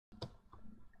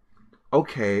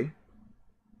Okay.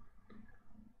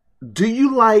 Do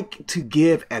you like to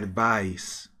give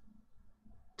advice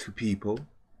to people?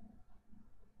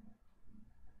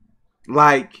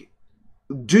 Like,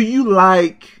 do you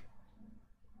like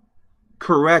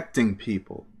correcting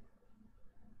people?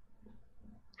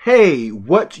 Hey,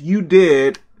 what you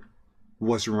did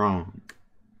was wrong.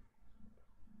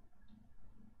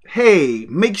 Hey,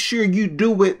 make sure you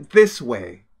do it this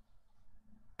way.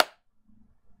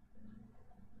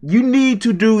 You need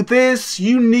to do this.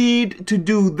 You need to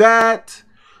do that.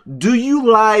 Do you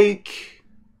like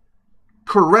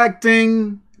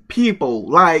correcting people?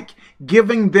 Like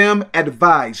giving them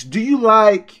advice? Do you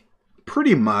like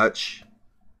pretty much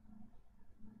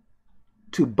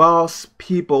to boss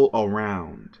people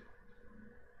around?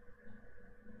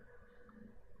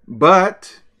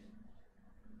 But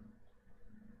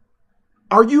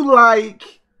are you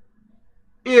like,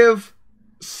 if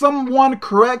someone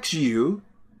corrects you,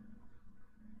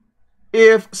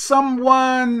 if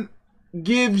someone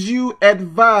gives you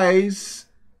advice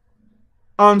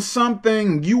on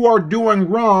something you are doing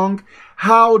wrong,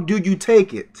 how do you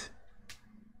take it?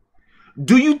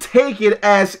 Do you take it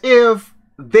as if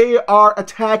they are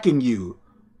attacking you?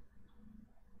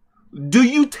 Do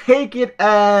you take it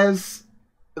as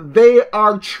they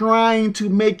are trying to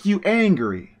make you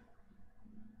angry?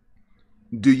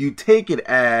 Do you take it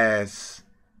as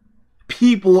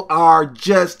people are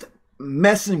just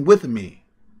messing with me?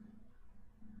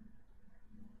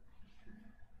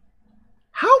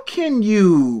 How can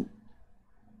you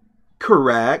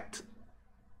correct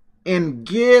and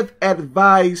give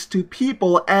advice to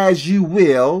people as you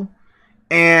will,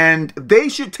 and they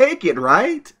should take it,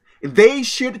 right? They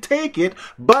should take it,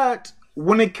 but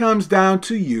when it comes down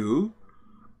to you,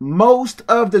 most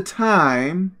of the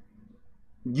time,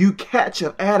 you catch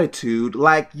an attitude,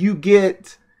 like you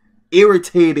get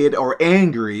irritated or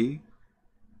angry,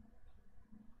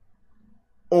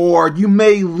 or you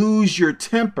may lose your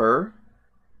temper.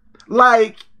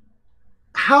 Like,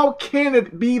 how can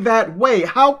it be that way?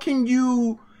 How can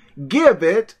you give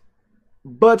it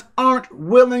but aren't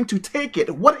willing to take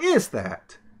it? What is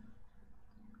that?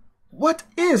 What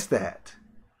is that?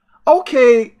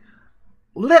 Okay,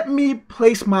 let me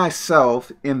place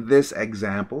myself in this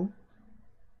example.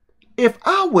 If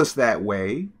I was that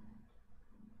way,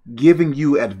 giving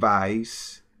you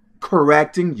advice,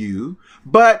 correcting you,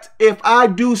 but if I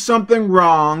do something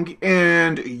wrong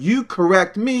and you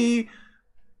correct me,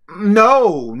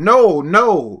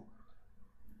 no.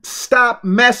 Stop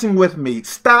messing with me.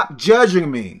 Stop judging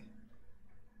me.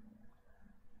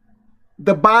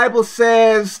 The Bible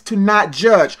says to not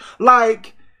judge.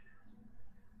 Like,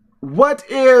 what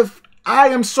if I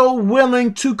am so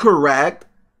willing to correct,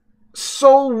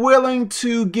 so willing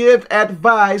to give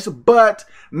advice, but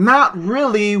not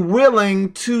really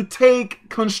willing to take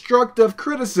constructive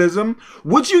criticism?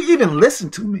 Would you even listen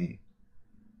to me?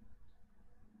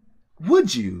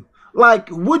 Would you? Like,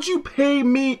 would you pay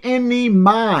me any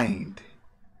mind?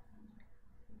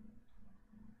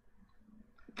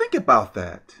 Think about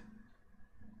that.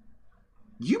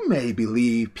 You may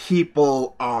believe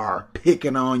people are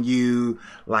picking on you,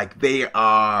 like they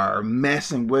are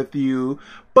messing with you.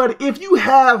 But if you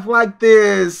have like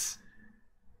this,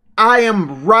 I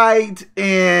am right,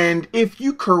 and if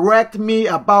you correct me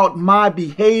about my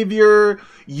behavior,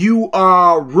 you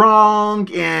are wrong,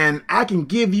 and I can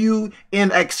give you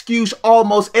an excuse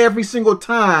almost every single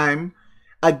time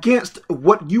against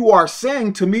what you are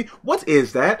saying to me, what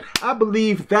is that? I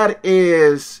believe that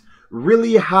is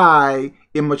really high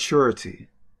immaturity.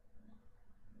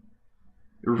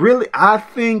 Really, I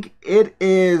think it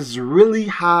is really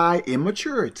high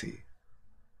immaturity.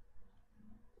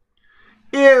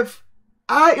 If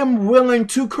I am willing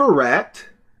to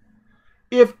correct,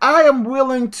 if I am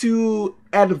willing to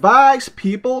advise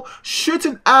people,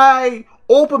 shouldn't I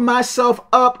open myself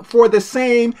up for the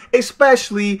same,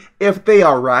 especially if they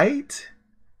are right?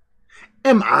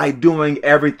 Am I doing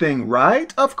everything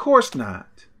right? Of course not.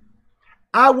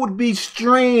 I would be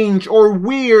strange or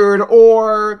weird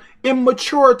or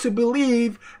immature to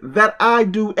believe that I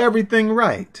do everything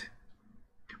right.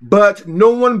 But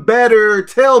no one better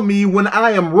tell me when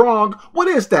I am wrong. What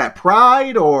is that?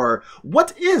 Pride? Or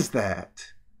what is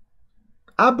that?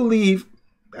 I believe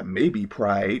that may be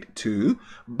pride too,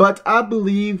 but I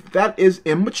believe that is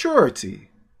immaturity.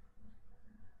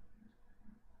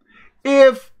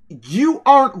 If you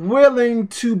aren't willing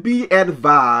to be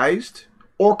advised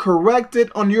or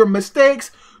corrected on your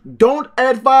mistakes, don't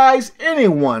advise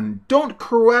anyone. Don't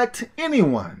correct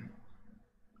anyone.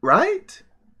 Right?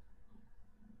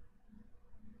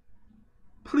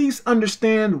 Please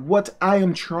understand what I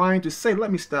am trying to say.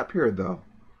 Let me stop here though.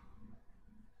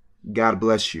 God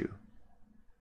bless you.